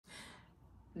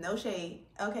No shade.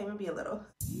 Okay, maybe a little.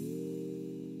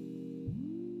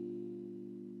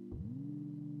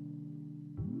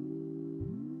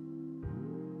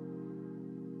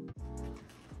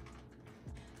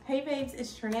 Hey babes,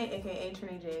 it's Trenae, aka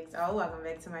Trenaejxo. Welcome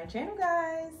back to my channel,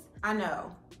 guys. I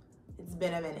know, it's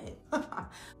been a minute.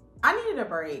 I needed a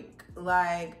break,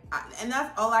 and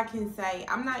that's all I can say.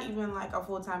 I'm not even like a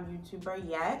full-time YouTuber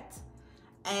yet,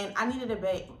 and I needed a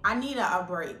break.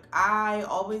 I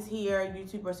always hear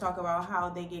YouTubers talk about how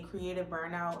they get creative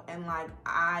burnout, and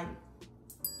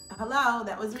hello,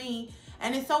 that was me.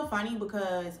 And it's so funny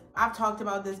because I've talked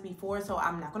about this before, so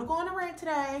I'm not gonna go on a rant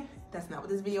today. That's not what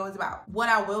this video is about. What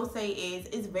I will say is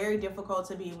it's very difficult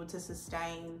to be able to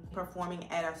sustain performing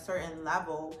at a certain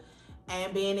level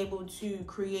and being able to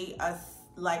create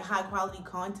high quality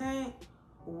content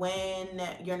when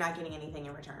you're not getting anything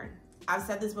in return. I've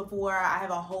said this before. I have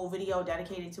a whole video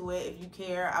dedicated to it. If you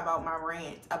care about my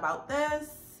rant about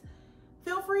this,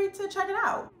 feel free to check it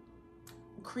out.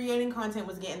 Creating content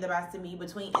was getting the best of me.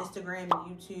 Between Instagram,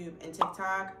 YouTube, and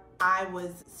TikTok, I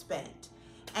was spent.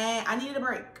 And I needed a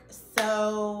break.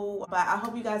 So, but I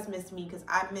hope you guys missed me because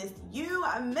I missed you.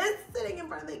 I missed sitting in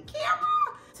front of the camera.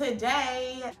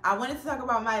 Today, I wanted to talk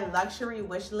about my luxury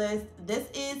wish list. This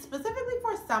is specifically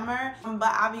for summer,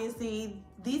 but obviously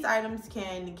these items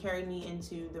can carry me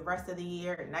into the rest of the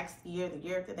year, next year, the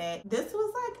year after that. This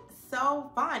was like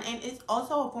so fun, and it's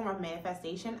also a form of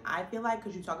manifestation, I feel like,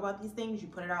 because you talk about these things, you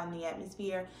put it out in the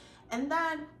atmosphere, and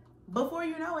then before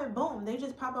you know it, boom, they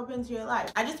just pop up into your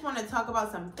life. I just want to talk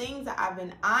about some things that I've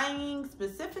been eyeing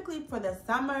specifically for the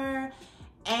summer.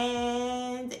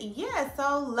 And yeah,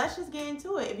 so let's just get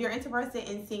into it. If you're interested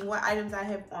in seeing what items I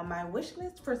have on my wish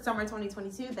list for summer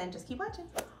 2022, then just keep watching.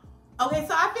 Okay,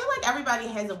 so I feel like everybody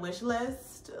has a wish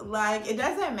list. Like, it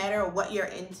doesn't matter what you're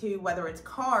into, whether it's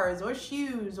cars or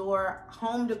shoes or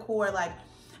home decor. Like,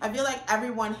 I feel like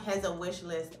everyone has a wish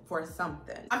list for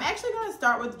something. I'm actually gonna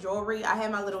start with jewelry. I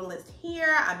have my little list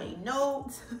here. I made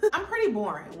notes. I'm pretty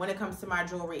boring when it comes to my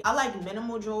jewelry. I like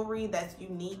minimal jewelry that's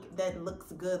unique, that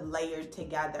looks good layered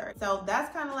together. So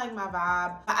that's kind of like my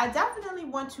vibe. I definitely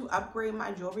want to upgrade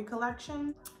my jewelry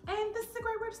collection, and this is a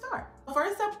great way to start.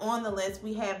 First up on the list,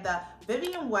 we have the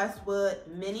Vivienne Westwood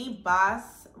Mini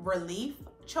Boss Relief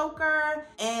choker,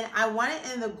 and I want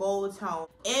it in the gold tone.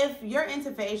 If you're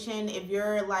into fashion, if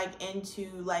you're like into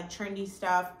like trendy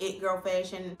stuff, it girl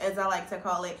fashion as I like to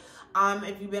call it,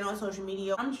 if you've been on social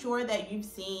media, I'm sure that you've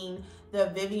seen the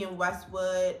Vivienne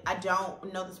Westwood, I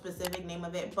don't know the specific name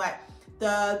of it, but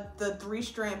the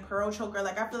 3-strand pearl choker,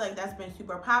 like I feel like that's been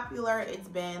super popular. It's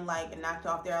been like knocked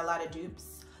off. There are a lot of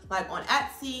dupes like on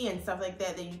Etsy and stuff like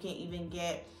that you can't even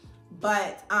get.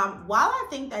 But while I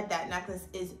think that necklace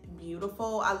is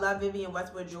beautiful, I love Vivienne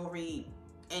Westwood jewelry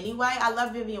anyway. I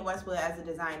love Vivienne Westwood as a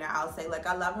designer, I'll say. Like,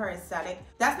 I love her aesthetic.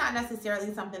 That's not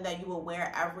necessarily something that you will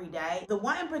wear every day. The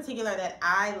one in particular that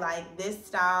I like, this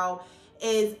style,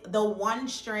 is the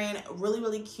 1-strand,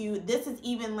 really cute. This is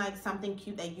even like something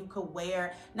cute that you could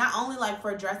wear, not only like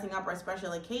for dressing up or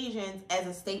special occasions as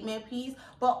a statement piece,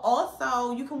 but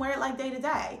also you can wear it like day to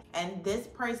day. And this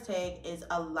price tag is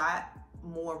a lot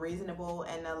more reasonable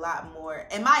and a lot more,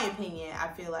 in my opinion, I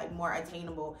feel like more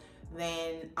attainable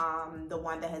than the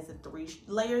one that has the 3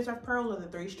 layers of pearls or the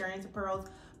 3 strands of pearls.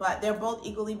 But they're both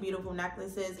equally beautiful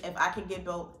necklaces. If I could get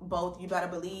both, you better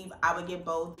believe I would get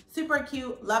both. Super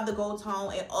cute, love the gold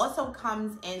tone. It also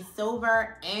comes in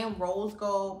silver and rose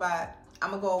gold, but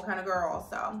I'm a gold kind of girl,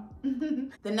 so.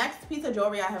 The next piece of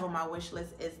jewelry I have on my wish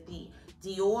list is the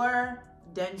Dior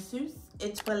Danseuse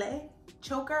Etoile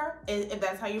choker, if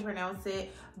that's how you pronounce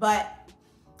it, but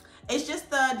it's just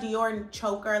the Dior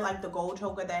choker, like the gold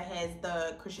choker that has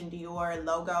the Christian Dior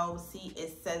logo. See,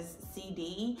 it says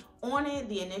CD on it,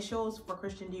 the initials for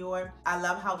Christian Dior. I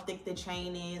love how thick the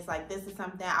chain is. Like, this is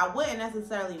something I wouldn't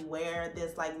necessarily wear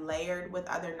this like layered with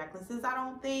other necklaces, I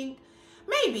don't think.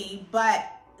 Maybe, but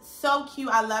so cute.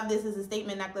 I love this as a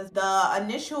statement necklace. The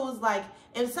initials, like,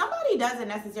 if somebody doesn't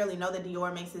necessarily know that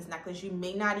Dior makes this necklace, you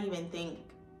may not even think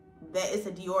that it's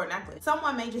a Dior necklace.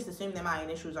 Someone may just assume that my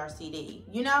initials are CD,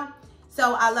 you know?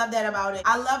 So I love that about it.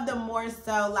 I love the more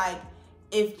so like,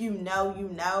 if you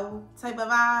know type of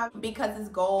vibe, because it's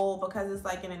gold, because it's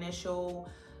like an initial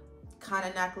kind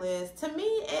of necklace. To me,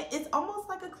 it's almost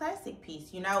like a classic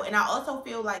piece, you know? And I also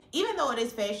feel like, even though it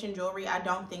is fashion jewelry, I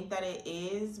don't think that it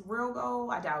is real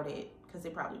gold. I doubt it, because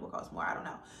it probably will cost more, I don't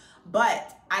know.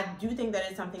 But I do think that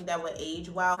it's something that would age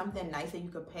well, something nice that you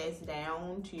could pass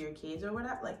down to your kids or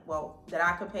whatever, like, well, that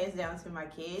I could pass down to my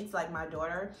kids, like my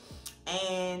daughter.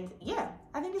 And yeah,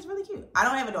 I think it's really cute. I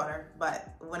don't have a daughter,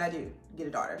 but when I do get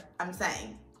a daughter, I'm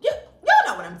saying, y'all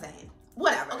know what I'm saying.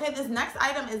 whatever. Okay, this next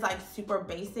item is like super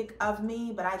basic of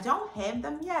me, but I don't have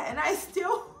them yet, and I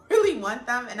still really want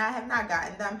them, and I have not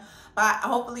gotten them, but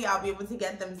hopefully I'll be able to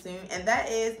get them soon. And that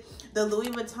is the Louis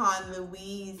Vuitton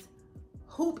Louise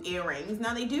hoop earrings.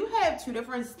 Now they do have two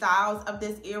different styles of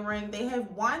this earring. They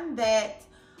have one that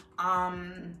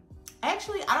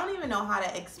actually I don't even know how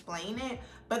to explain it,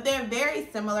 but they're very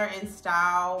similar in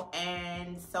style.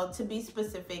 And so to be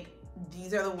specific,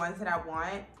 these are the ones that I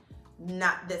want,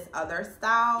 not this other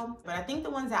style. But I think the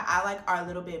ones that I like are a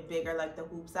little bit bigger, like the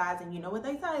hoop size. And you know what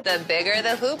they say? The bigger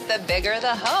the hoop, the bigger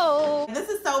the hoe. This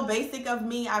is so basic of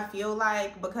me, I feel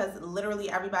like, because literally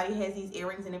everybody has these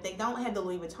earrings. And if they don't have the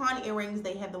Louis Vuitton earrings,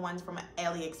 they have the ones from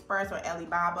AliExpress or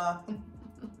Alibaba.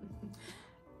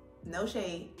 No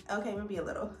shade. Okay, maybe a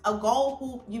little. A gold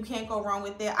hoop, you can't go wrong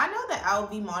with it. I know the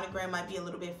LV monogram might be a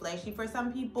little bit flashy for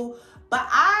some people, but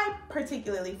I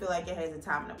particularly feel like it has a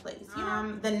time and a place.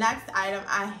 The next item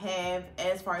I have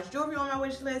as far as jewelry on my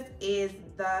wish list is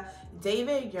the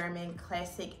David Yurman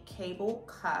Classic Cable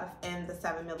Cuff in the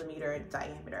 7mm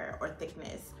diameter or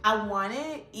thickness. I want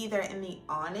it either in the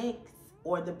onyx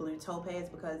or the blue topaz,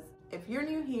 because if you're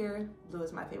new here, blue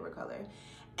is my favorite color.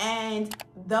 And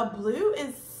the blue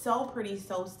is so pretty,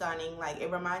 so stunning. Like, it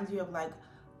reminds you of like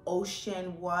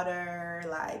ocean water.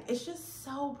 Like, it's just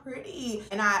so pretty.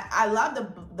 And I love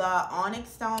the onyx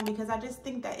stone, because I just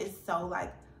think that it's so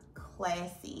like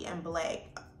classy, and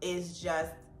black is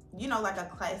just, you know, like a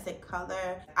classic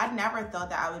color. I never thought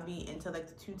that I would be into like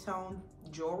the two-tone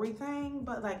jewelry thing,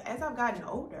 but like as I've gotten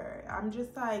older, I'm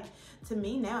just like, to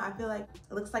me now, I feel like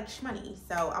it looks like shmoney.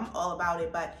 So I'm all about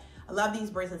it. But I love these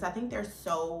bracelets. I think they're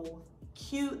so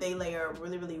cute. They layer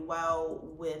really, really well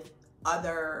with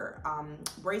other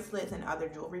bracelets and other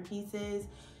jewelry pieces.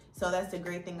 So that's the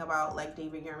great thing about like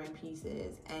David Yurman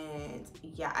pieces. And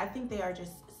yeah, I think they are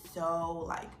just so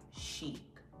like chic,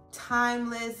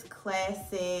 timeless,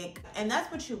 classic. And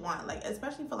that's what you want, like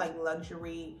especially for like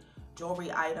luxury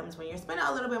jewelry items. When you're spending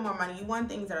a little bit more money, you want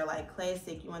things that are like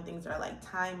classic. You want things that are like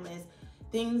timeless.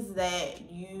 Things that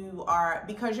you are,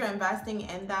 because you're investing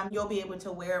in them, you'll be able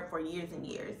to wear it for years and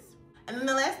years. And then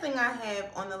the last thing I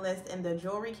have on the list in the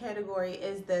jewelry category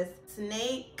is this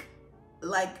snake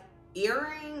like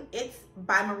earring. It's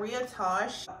by Maria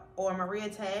Tosh or Maria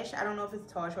Tash. I don't know if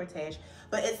it's Tosh or Tash,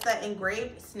 but it's the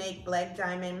engraved snake black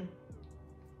diamond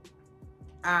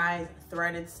eyes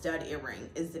threaded stud earring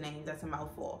is the name. That's a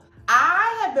mouthful.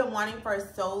 I have been wanting for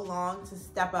so long to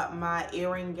step up my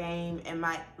earring game in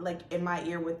my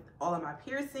ear with all of my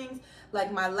piercings.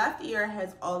 Like my left ear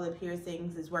has all the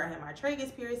piercings, is where I have my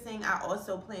tragus piercing. I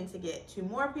also plan to get 2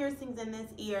 more piercings in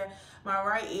this ear. My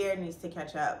right ear needs to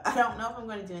catch up. I don't know if I'm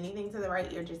going to do anything to the right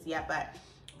ear just yet, but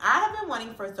I have been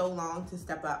wanting for so long to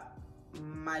step up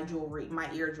my jewelry,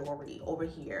 my ear jewelry over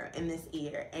here in this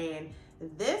ear. And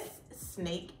this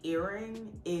snake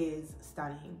earring is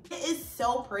stunning. It is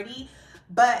so pretty,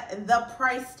 but the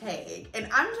price tag, and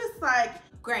I'm just like,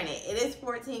 granted, it is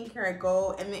 14 karat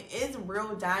gold and it is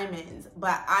real diamonds,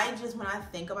 but I just, when I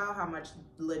think about how much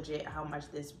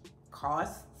this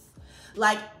costs,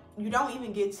 like you don't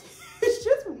even get to, it's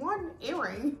just one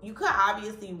earring. You could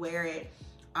obviously wear it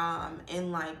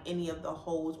in like any of the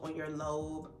holes on your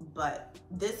lobe, but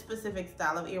this specific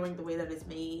style of earring, the way that it's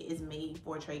made, is made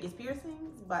for tragus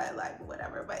piercings. But like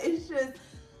whatever, but it's just,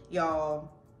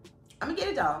 y'all, I'm gonna get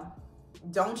it though,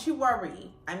 don't you worry,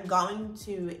 I'm going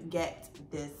to get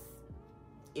this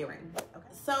earring. Okay,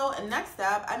 so next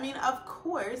up, I mean, of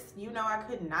course, you know, I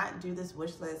could not do this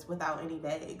wish list without any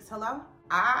bags. Hello,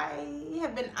 I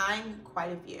have been eyeing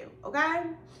quite a few. Okay,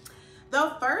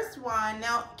 the first one,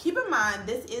 now keep in mind,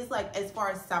 this is like as far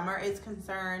as summer is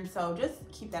concerned, so just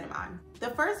keep that in mind.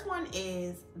 The first one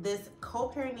is this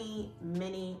Coperni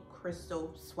mini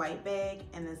crystal swipe bag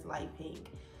in this light pink.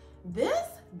 This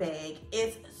bag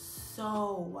is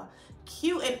so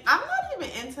cute, and I'm not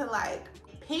even into like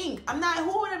pink.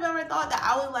 Who would have ever thought that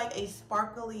I would like a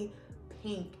sparkly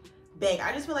pink bag?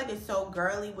 I just feel like it's so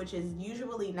girly, which is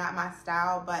usually not my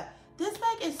style, but this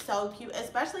bag is so cute,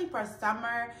 especially for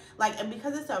summer. Like, and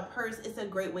because it's a purse, it's a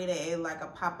great way to add like a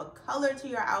pop of color to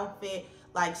your outfit,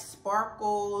 like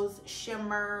sparkles,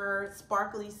 shimmer,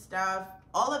 sparkly stuff.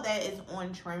 All of that is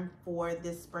on trend for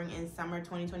this spring and summer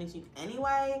 2022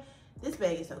 anyway. This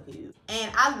bag is so cute.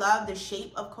 And I love the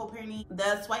shape of Coperni.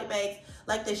 The swipe bags,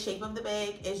 like the shape of the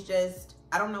bag is just,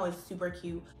 I don't know, it's super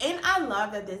cute. And I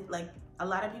love that this, like, a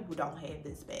lot of people don't have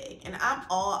this bag. And I'm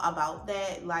all about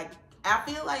that. Like, I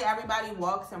feel like everybody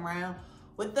walks around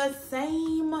with the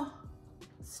same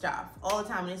stuff all the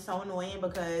time. And it's so annoying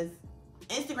because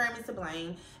Instagram is to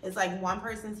blame. It's like one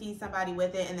person sees somebody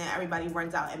with it and then everybody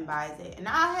runs out and buys it. And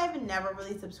I have never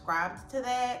really subscribed to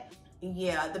that.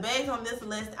 Yeah, the bags on this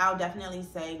list, I'll definitely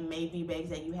say maybe bags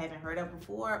that you haven't heard of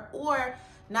before, or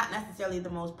not necessarily the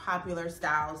most popular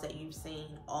styles that you've seen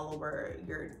all over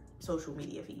your social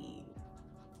media feed.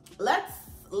 Let's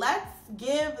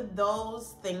give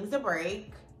those things a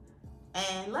break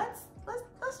and let's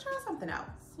try something else,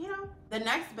 you know? The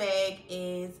next bag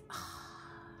is,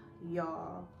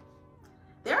 y'all,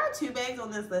 there are 2 bags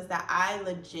on this list that I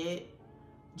legit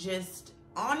just,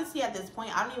 honestly, at this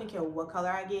point, I don't even care what color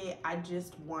I get. I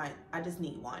just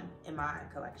need one in my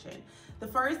collection. The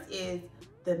first is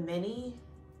the mini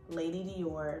Lady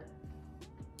Dior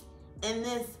in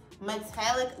this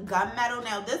metallic gunmetal.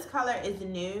 Now this color is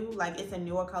new, like it's a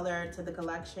newer color to the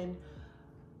collection.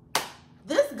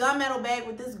 This gunmetal bag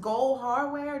with this gold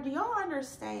hardware, do y'all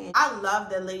understand? I love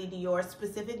the Lady Dior,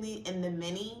 specifically in the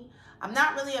mini. I'm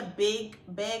not really a big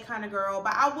bag kind of girl,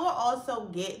 but I will also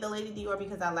get the Lady Dior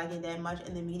because I like it that much,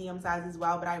 in the medium size as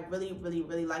well. But I really, really,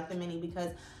 really like the mini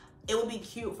because it would be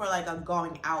cute for like a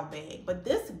going out bag. But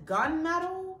this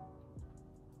gunmetal,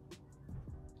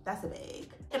 that's a bag.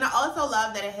 And I also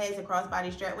love that it has a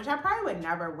crossbody strap, which I probably would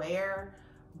never wear,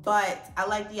 but I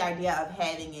like the idea of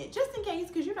having it just in case,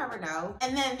 because you never know.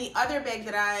 And then the other bag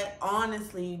that I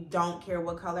honestly don't care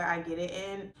what color I get it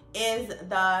in is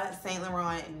the Saint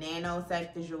Laurent Nano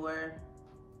Sac de Jour.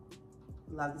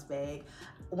 Love this bag.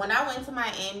 When I went to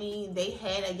Miami, they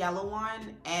had a yellow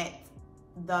one at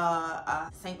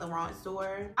the Saint Laurent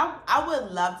store. I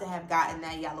would love to have gotten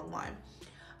that yellow one.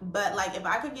 But like if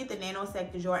I could get the Nano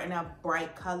Sac de Jour in a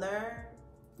bright color,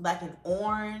 like an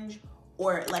orange,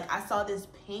 or like I saw this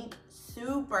pink,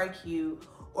 super cute,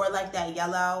 or like that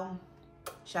yellow,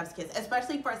 chef's kiss,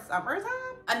 especially for summertime.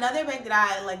 Another bag that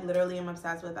I like literally am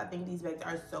obsessed with, I think these bags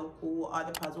are so cool, are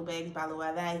the puzzle bags by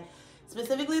Loewe.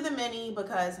 Specifically the mini,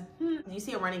 because you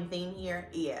see a running theme here.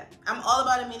 Yeah, I'm all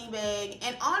about a mini bag.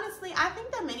 And honestly, I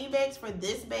think the mini bags for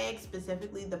this bag,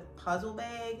 specifically the puzzle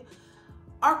bag,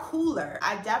 are cooler.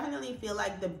 I definitely feel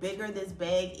like the bigger this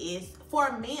bag is,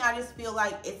 for me, I just feel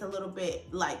like it's a little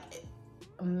bit like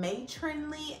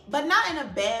matronly, but not in a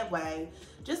bad way.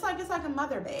 Just like it's like a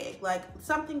mother bag, like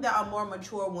something that a more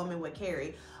mature woman would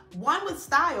carry. One with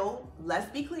style,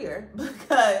 let's be clear,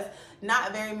 because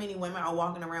not very many women are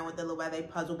walking around with the Loewe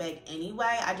puzzle bag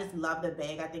anyway. I just love the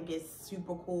bag. I think it's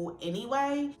super cool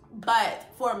anyway. But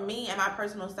for me and my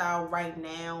personal style right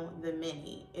now, the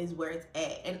mini is where it's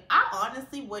at. And I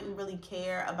honestly wouldn't really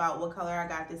care about what color I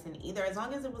got this in either, as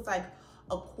long as it was like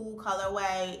a cool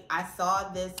colorway. I saw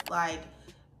this like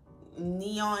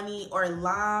neon-y or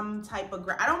lime type of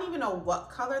green. I don't even know what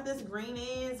color this green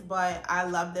is, but I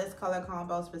love this color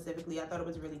combo specifically. I thought it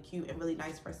was really cute and really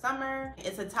nice for summer.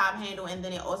 It's a top handle, and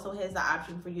then it also has the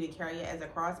option for you to carry it as a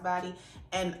crossbody,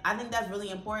 and I think that's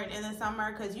really important in the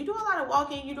summer because you do a lot of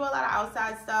walking, you do a lot of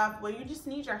outside stuff where you just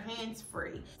need your hands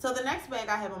free. So the next bag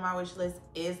I have on my wish list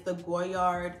is the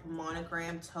Goyard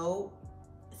monogram tote,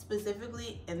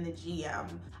 specifically in the GM.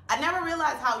 I never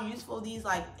realized how useful these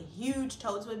like huge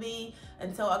totes would be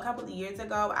until a couple of years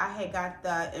ago. I had got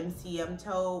the MCM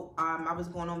tote. I was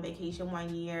going on vacation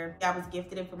one year. I was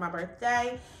gifted it for my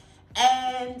birthday,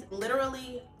 and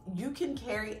literally you can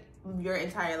carry your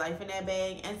entire life in that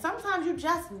bag, and sometimes you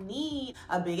just need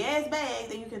a big ass bag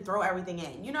that you can throw everything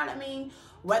in, you know what I mean?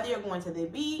 Whether you're going to the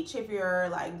beach, if you're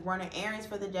like running errands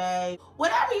for the day,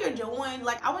 whatever you're doing.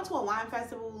 Like I went to a wine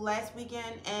festival last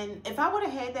weekend, and if I would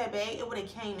have had that bag, it would have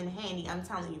came in handy, I'm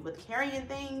telling you, with carrying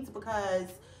things, because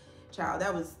child,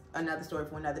 that was another story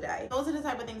for another day. Those are the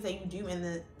type of things that you do in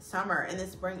the summer, in the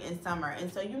spring and summer.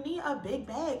 And so you need a big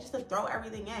bag just to throw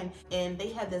everything in. And they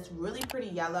have this really pretty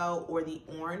yellow or the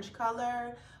orange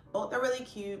color. Both are really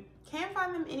cute. Can't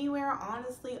find them anywhere,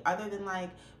 honestly, other than like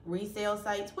resale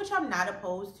sites, which I'm not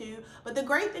opposed to. But the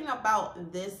great thing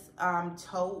about this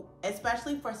tote,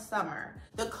 especially for summer,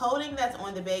 the coating that's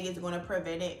on the bag is going to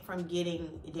prevent it from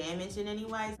getting damaged in any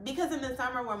way. Because in the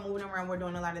summer, we're moving around, we're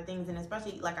doing a lot of things. And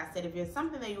especially, like I said, if it's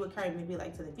something that you would carry maybe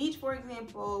like to the beach, for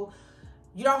example,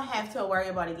 you don't have to worry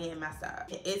about it getting messed up.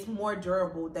 It's more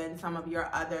durable than some of your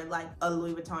other, like a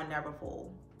Louis Vuitton Neverfull,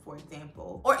 for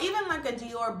example, or even like a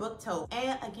Dior book tote.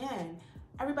 And again,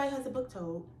 everybody has a book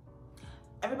tote.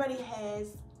 Everybody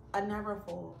has a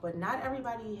Neverfull, but not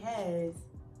everybody has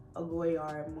a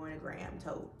Goyard monogram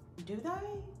tote. Do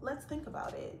they? Let's think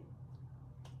about it.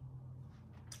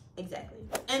 Exactly.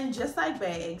 And just like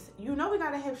bags, you know we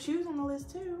gotta have shoes on the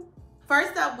list too.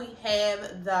 First up, we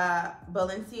have the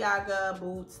Balenciaga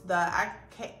boots, the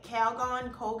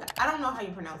Calgon, I don't know how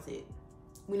you pronounce it.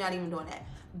 We're not even doing that.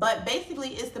 But basically,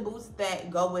 it's the boots that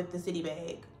go with the city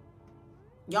bag.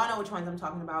 Y'all know which ones I'm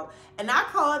talking about. And I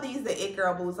call these the it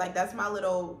girl boots. Like, that's my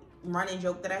little running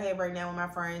joke that I have right now with my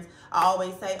friends. I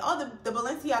always say, oh, the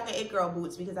Balenciaga it girl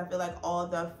boots, because I feel like all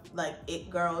the like it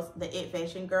girls, the it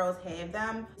fashion girls have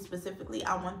them. Specifically,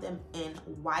 I want them in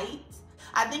white.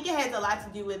 I think it has a lot to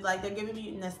do with, like, they're giving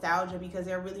me nostalgia because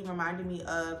they're really reminding me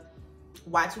of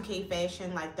Y2K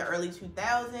fashion, like the early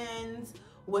 2000s,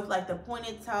 with like the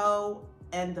pointed toe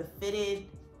and the fitted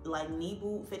like knee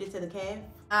boot fitted to the calf.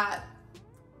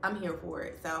 I'm here for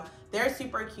it. So they're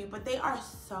super cute, but they are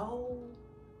so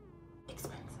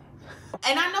expensive.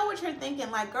 And I know what you're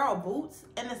thinking, like, girl, boots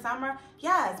in the summer?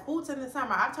 Yes, boots in the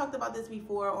summer. I've talked about this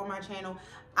before on my channel.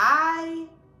 I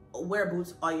wear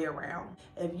boots all year round.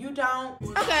 If you don't,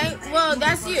 okay, well,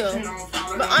 that's you.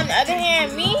 But on the other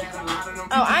hand, me, oh,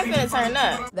 I'm gonna turn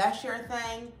up. That's your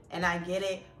thing, and I get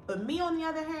it. But me, on the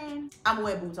other hand, I'm gonna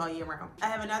wear boots all year round. I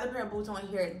have another pair of boots on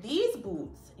here. These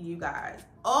boots, you guys,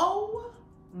 oh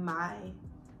my.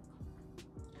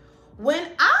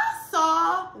 When I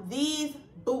saw these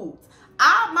boots,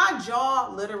 my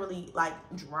jaw literally like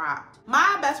dropped.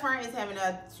 My best friend is having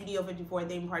a Studio 54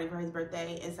 theme party for his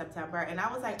birthday in September, and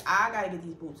I was like, I gotta get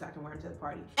these boots so I can wear them to the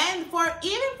party. And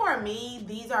even for me,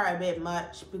 these are a bit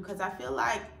much because I feel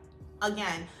like,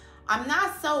 again, I'm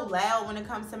not so loud when it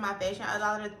comes to my fashion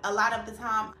a lot of the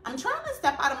time. I'm trying to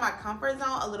step out of my comfort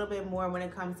zone a little bit more when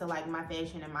it comes to like my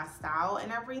fashion and my style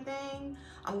and everything.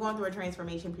 I'm going through a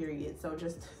transformation period,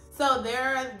 so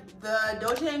they're the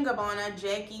Dolce & Gabbana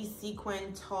Jackie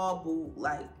sequin tall boot.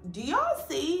 Like, do y'all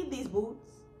see these boots?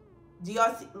 Do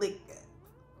y'all see, like,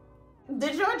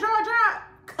 did your jaw drop?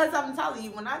 Because I'm telling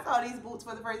you, when I saw these boots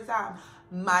for the first time,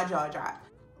 my jaw dropped.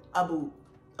 A boot,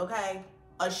 okay?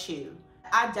 A shoe.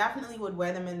 I definitely would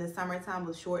wear them in the summertime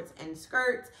with shorts and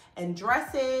skirts and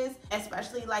dresses,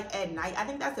 especially like at night. I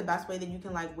think that's the best way that you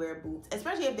can like wear boots,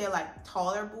 especially if they're like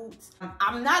taller boots.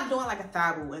 I'm not doing like a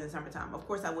thigh boot in the summertime. Of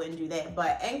course I wouldn't do that,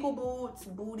 but ankle boots,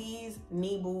 booties,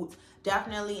 knee boots,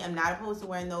 definitely am not opposed to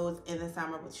wearing those in the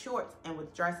summer with shorts and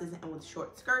with dresses and with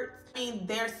short skirts. I mean,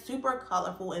 they're super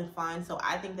colorful and fun, so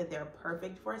I think that they're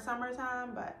perfect for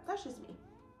summertime, but that's just me.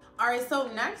 All right,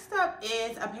 so next up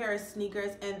is a pair of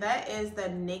sneakers, and that is the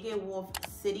Naked Wolf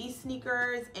City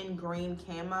sneakers in green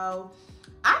camo.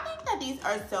 I think that these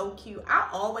are so cute. I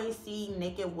always see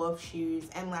Naked Wolf shoes,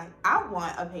 and like, I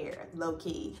want a pair, low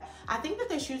key. I think that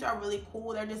the shoes are really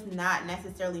cool. They're just not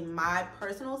necessarily my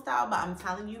personal style, but I'm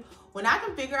telling you, when I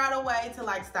can figure out a way to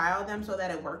like style them so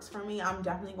that it works for me, I'm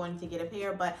definitely going to get a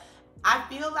pair. But I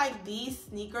feel like these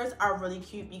sneakers are really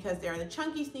cute because they're the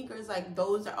chunky sneakers. Like,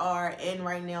 those are in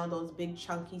right now, those big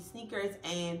chunky sneakers.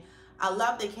 And I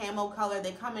love the camo color.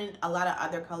 They come in a lot of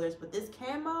other colors, but this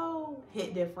camo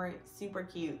hit different, super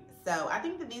cute. So I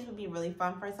think that these would be really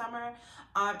fun for summer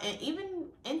and even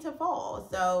into fall.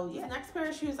 So yeah, next pair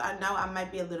of shoes, I know I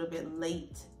might be a little bit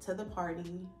late to the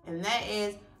party, and that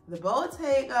is the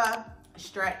Bottega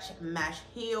stretch mesh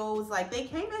heels. Like, they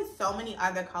came in so many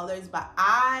other colors, but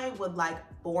I would like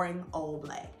boring old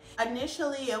black.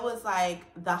 Initially it was like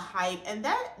the hype, and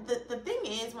that the thing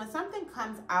is, when something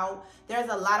comes out, there's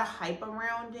a lot of hype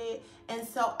around it, and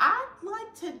so I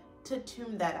like to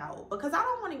tune that out because I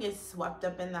don't want to get swept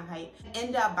up in the hype,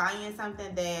 end up buying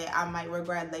something that I might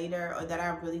regret later or that I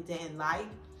really didn't like.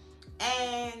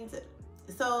 And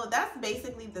so that's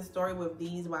basically the story with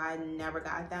these, why I never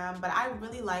got them, but I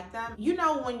really like them. You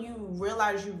know, when you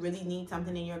realize you really need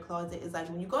something in your closet, is like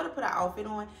when you go to put an outfit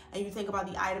on and you think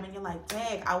about the item and you're like,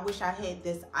 dang, I wish I had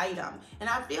this item. And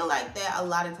I feel like that a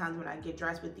lot of times when I get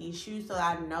dressed with these shoes, so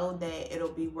I know that it'll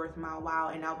be worth my while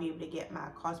and I'll be able to get my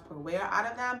cost per wear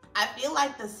out of them. I feel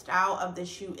like the style of the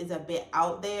shoe is a bit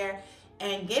out there,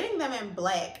 and getting them in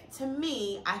black, to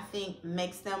me, I think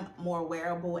makes them more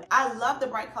wearable. I love the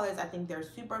bright colors. I think they're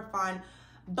super fun.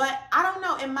 But I don't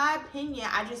know, in my opinion,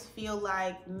 I just feel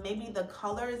like maybe the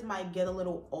colors might get a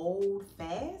little old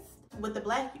fast. With the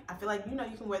black, I feel like, you know,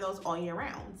 you can wear those all year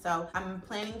round. So I'm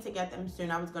planning to get them soon.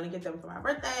 I was going to get them for my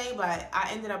birthday, but I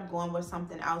ended up going with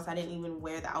something else. I didn't even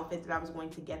wear the outfit that I was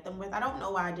going to get them with. I don't know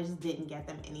why, I just didn't get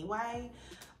them anyway.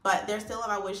 But they're still on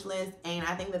my wish list, and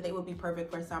I think that they would be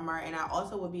perfect for summer, and I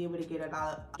also would be able to get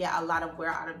a lot of wear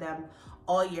out of them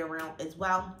all year round as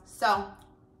well. So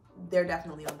they're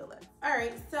definitely on the list. All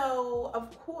right, so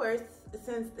of course,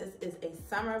 since this is a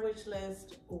summer wish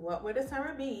list, what would a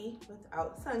summer be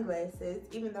without sunglasses?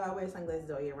 Even though I wear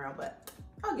sunglasses all year round, but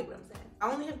I'll get what I'm saying.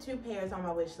 I only have 2 pairs on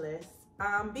my wish list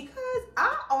because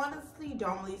I honestly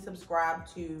don't really subscribe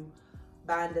to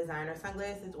buying designer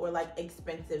sunglasses or like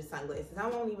expensive sunglasses. I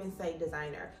won't even say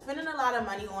designer. Spending a lot of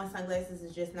money on sunglasses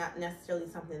is just not necessarily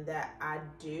something that I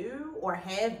do or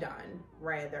have done,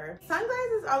 rather.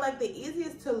 Sunglasses are like the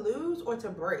easiest to lose or to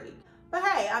break. But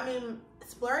hey, I mean,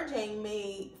 splurging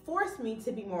may force me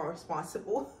to be more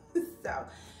responsible. So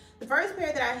the first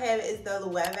pair that I have is the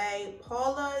Loewe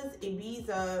Paula's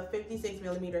Ibiza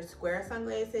 56mm square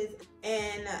sunglasses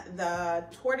in the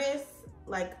tortoise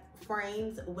like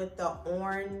frames with the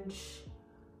orange.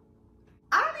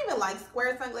 I don't even like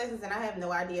square sunglasses and I have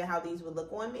no idea how these would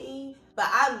look on me, but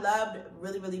I loved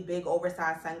really big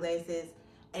oversized sunglasses.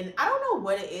 And I don't know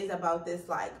what it is about this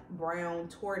like brown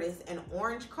tortoise and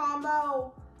orange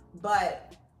combo,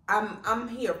 but I'm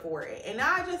here for it. And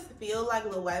I just feel like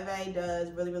Loewe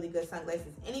does really good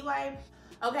sunglasses anyway.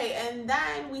 Okay, and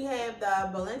then we have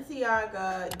the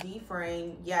Balenciaga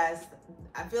D-frame. Yes,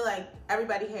 I feel like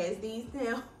everybody has these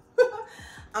now.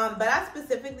 But I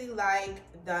specifically like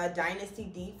the Dynasty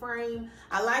D-frame.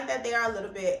 I like that they are a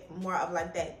little bit more of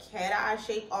like that cat eye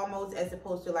shape almost, as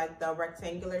opposed to like the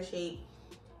rectangular shape.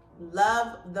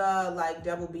 Love the like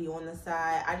double B on the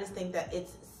side. I just think that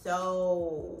it's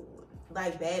so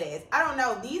like badass. I don't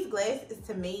know, these glasses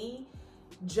to me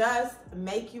just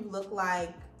make you look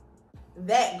like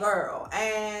that girl.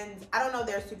 And I don't know,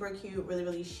 they're super cute,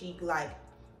 really chic. Like,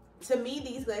 to me,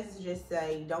 these glasses just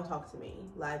say, don't talk to me.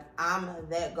 Like, I'm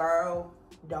that girl,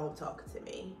 don't talk to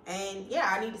me. And yeah,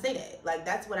 I need to say that. Like,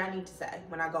 that's what I need to say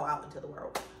when I go out into the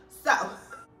world. So,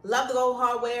 love the gold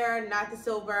hardware, not the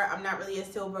silver. I'm not really a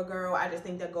silver girl. I just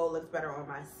think that gold looks better on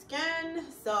my skin.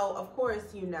 So, of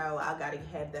course, you know, I gotta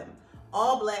have them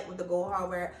all black with the gold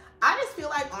hardware. I just feel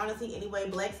like, honestly, anyway,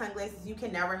 black sunglasses, you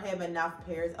can never have enough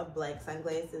pairs of black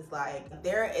sunglasses. Like,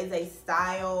 there is a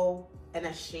style and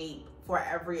a shape for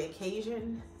every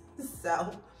occasion. So,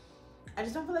 I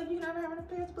just don't feel like you can ever have enough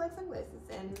pairs of black sunglasses.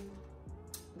 And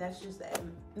that's just it.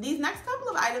 These next couple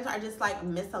of items are just like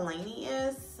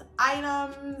miscellaneous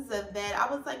items that I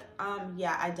was like,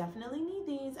 yeah, I definitely need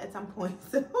these at some point.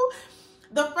 So,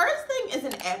 the first thing is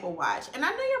an Apple Watch. And I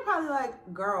know you're probably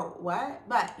like, girl, what?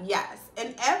 But yes,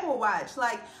 an Apple Watch.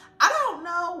 Like, I don't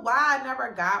know why I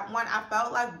never got one. I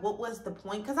felt like, what was the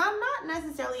point? Because I'm not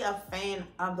necessarily a fan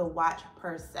of the watch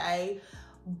per se,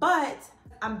 but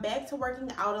I'm back to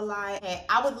working out a lot. And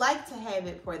I would like to have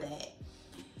it for that.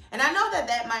 And I know that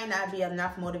that might not be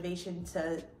enough motivation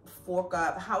to fork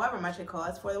up however much it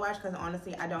costs for the watch, because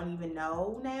honestly, I don't even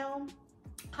know now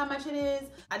how much it is.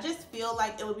 I just feel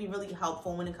like it would be really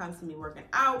helpful when it comes to me working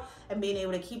out and being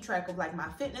able to keep track of like my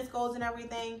fitness goals and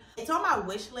everything. It's on my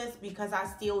wish list because I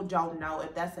still don't know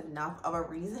if that's enough of a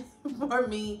reason for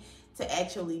me to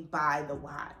actually buy the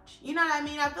watch. You know what I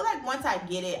mean? I feel like once I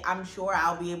get it, I'm sure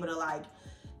I'll be able to like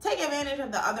take advantage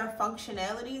of the other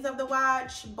functionalities of the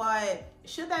watch, but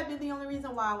should that be the only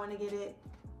reason why I want to get it?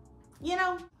 You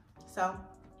know? So,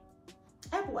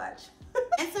 Apple Watch.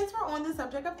 And since we're on the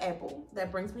subject of Apple,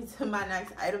 that brings me to my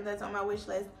next item that's on my wish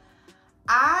list.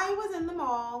 I was in the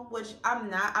mall, which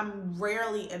I'm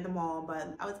rarely in the mall,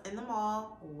 but I was in the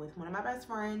mall with one of my best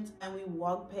friends, and we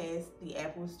walked past the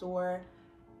Apple store,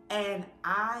 and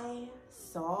I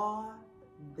saw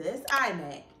this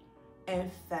iMac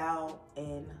and fell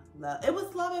in love. It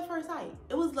was love at first sight.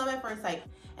 It was love at first sight.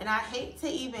 And I hate to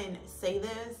even say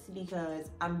this because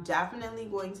I'm definitely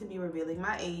going to be revealing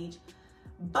my age,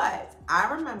 but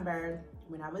I remember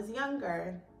when I was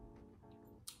younger,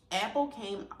 Apple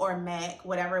came, or Mac,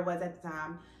 whatever it was at the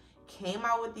time, came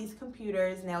out with these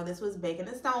computers. Now, this was back in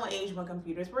the Stone Age when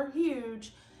computers were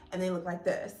huge and they looked like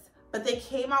this. But they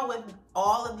came out with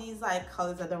all of these like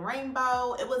colors of the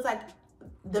rainbow. It was like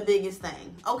the biggest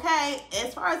thing, okay?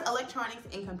 As far as electronics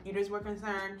and computers were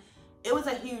concerned, it was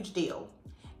a huge deal.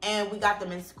 And we got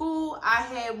them in school. I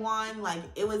had one, like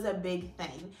it was a big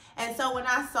thing. And so when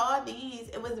I saw these,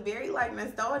 it was very like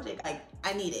nostalgic. Like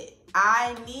I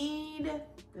need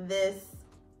this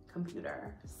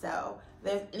computer. So if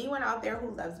there's anyone out there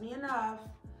who loves me enough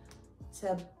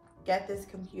to get this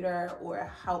computer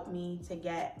or help me to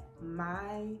get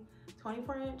my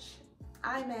 24-inch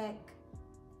iMac,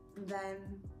 then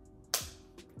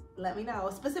let me know,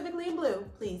 specifically in blue,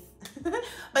 please.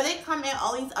 But they come in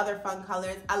all these other fun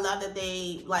colors. I love that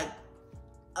they like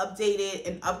updated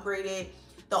and upgraded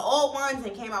the old ones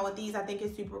and came out with these. I think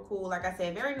it's super cool. Like I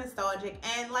said, very nostalgic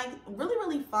and like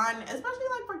really fun, especially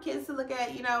like for kids to look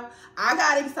at. You know, I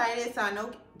got excited, so I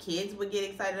know kids would get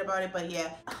excited about it, but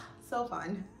yeah, so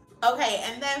fun. Okay,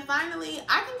 and then finally,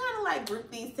 I can kind of like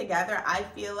group these together, I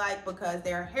feel like, because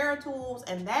they're hair tools,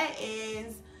 and that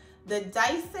is the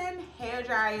Dyson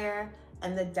hairdryer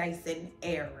and the Dyson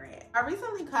Airwrap. I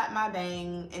recently cut my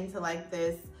bang into like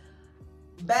this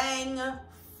bang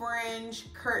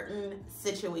fringe curtain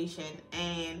situation.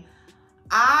 And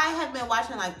I have been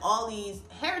watching like all these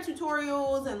hair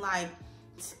tutorials, and like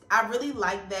I really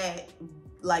like that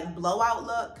like blowout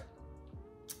look.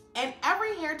 And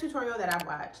every hair tutorial that I've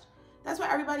watched, that's what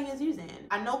everybody is using.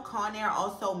 I know Conair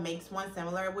also makes one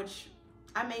similar, which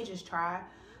I may just try,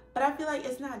 but I feel like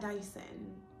it's not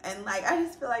Dyson. And like, I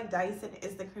just feel like Dyson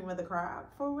is the cream of the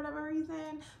crop for whatever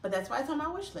reason. But that's why it's on my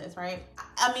wish list, right?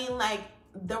 I mean, like,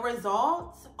 the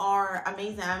results are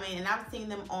amazing. I mean, and I've seen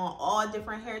them on all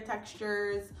different hair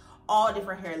textures, all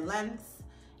different hair lengths.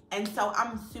 And so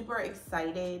I'm super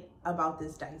excited about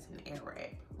this Dyson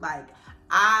Airwrap. Like,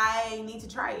 I need to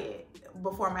try it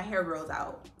before my hair grows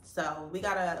out. So we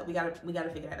gotta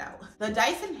figure that out. The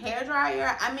Dyson hair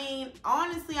dryer, I mean,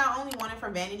 honestly, I only want it for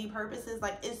vanity purposes.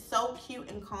 Like, it's so cute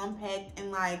and compact,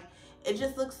 and like, it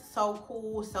just looks so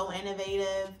cool, so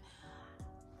innovative.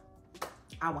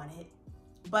 I want it.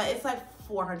 But it's like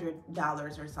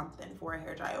 $400 or something for a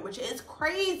hair dryer, which is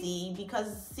crazy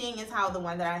because seeing as how the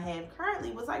one that I have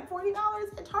currently was like $40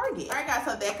 at Target. All right, guys,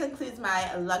 so that concludes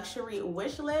my luxury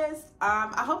wish list.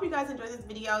 I hope you guys enjoyed this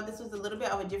video. This was a little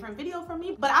bit of a different video for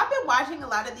me, but I've been watching a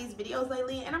lot of these videos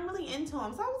lately and I'm really into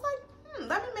them. So I was like,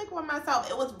 let me make one myself.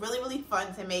 It was really, really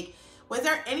fun to make. Was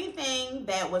there anything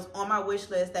that was on my wish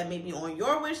list that may be on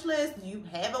your wish list? Do you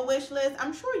have a wish list?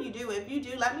 I'm sure you do. If you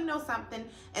do, let me know something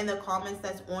in the comments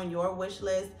that's on your wish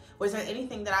list. Was there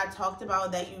anything that I talked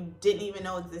about that you didn't even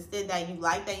know existed that you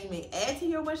like that you may add to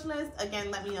your wish list?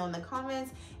 Again, let me know in the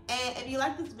comments. And if you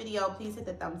like this video, please hit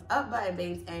the thumbs up button,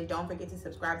 babes. And don't forget to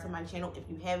subscribe to my channel if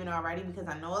you haven't already, because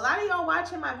I know a lot of y'all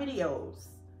watching my videos,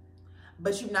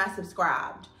 but you've not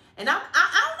subscribed. And I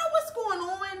don't know what's going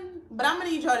on, but I'm gonna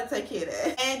need y'all to take care of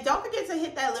that. And don't forget to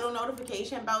hit that little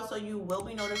notification bell so you will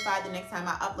be notified the next time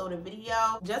I upload a video,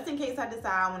 just in case I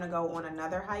decide I wanna go on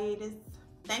another hiatus.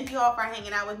 Thank you all for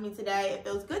hanging out with me today. It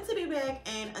feels good to be back,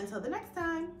 and until the next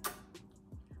time.